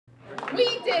We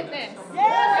did this. We did this.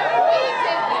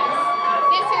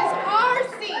 This is our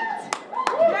seat.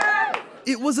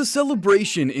 It was a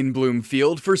celebration in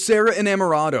Bloomfield for Sara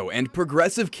Innamorato and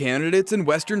progressive candidates in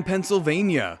Western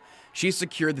Pennsylvania. She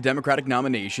secured the Democratic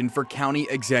nomination for county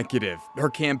executive. Her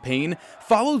campaign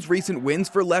follows recent wins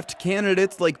for left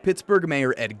candidates like Pittsburgh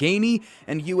Mayor Ed Gainey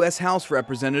and U.S. House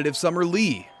Representative Summer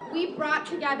Lee. We brought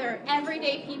together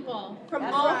everyday people from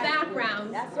all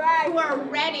backgrounds who are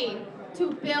ready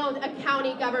to build a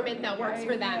county government that works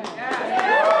for them.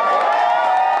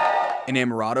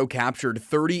 Innamorato captured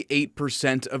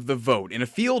 38% of the vote in a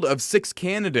field of 6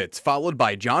 candidates, followed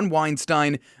by John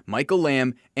Weinstein, Michael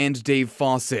Lamb, and Dave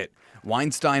Fawcett.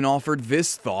 Weinstein offered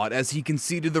this thought as he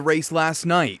conceded the race last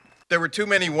night. There were too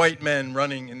many white men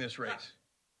running in this race,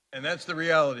 and that's the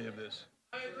reality of this.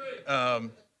 I agree.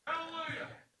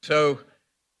 So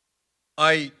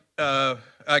I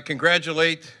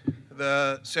congratulate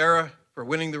Sara for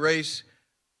winning the race.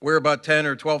 We're about 10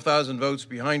 or 12,000 votes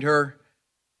behind her.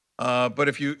 But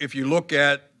if you look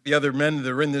at the other men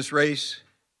that are in this race,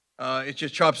 it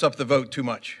just chops up the vote too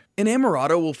much.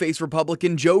 Innamorato will face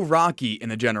Republican Joe Rockey in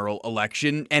the general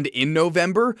election, and in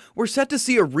November, we're set to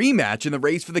see a rematch in the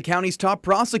race for the county's top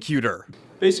prosecutor.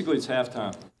 Basically, it's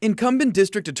halftime. Incumbent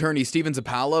District Attorney Stephen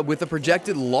Zappala with a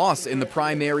projected loss in the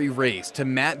primary race to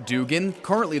Matt Dugan,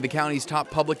 currently the county's top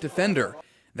public defender.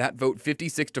 That vote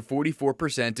 56 to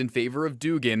 44% in favor of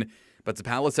Dugan. But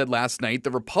Zappala said last night the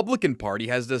Republican Party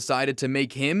has decided to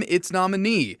make him its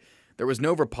nominee. There was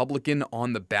no Republican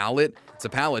on the ballot.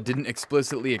 Zappala didn't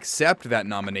explicitly accept that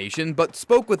nomination, but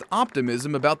spoke with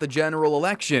optimism about the general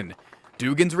election.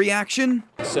 Dugan's reaction?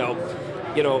 So,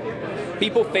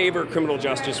 people favor criminal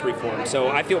justice reform. So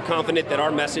I feel confident that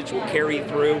our message will carry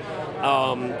through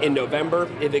in November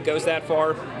if it goes that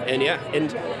far. And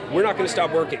we're not going to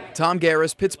stop working. Tom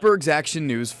Garris, Pittsburgh's Action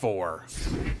News 4.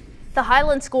 The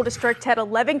Highland School District had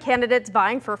 11 candidates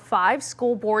vying for 5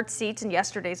 school board seats in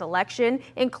yesterday's election,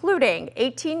 including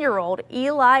 18-year-old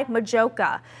Eli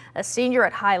Majoka, a senior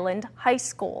at Highland High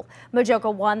School.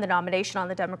 Majoka won the nomination on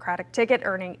the Democratic ticket,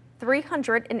 earning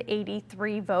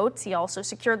 383 votes. He also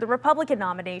secured the Republican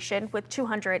nomination with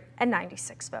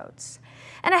 296 votes.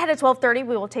 And ahead at 12:30,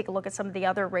 we will take a look at some of the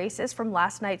other races from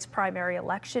last night's primary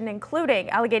election, including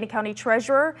Allegheny County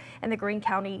Treasurer and the Greene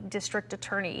County District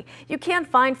Attorney. You can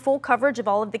find full coverage of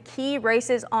all of the key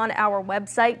races on our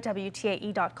website,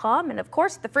 WTAE.com, and of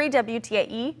course, the free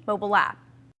WTAE mobile app.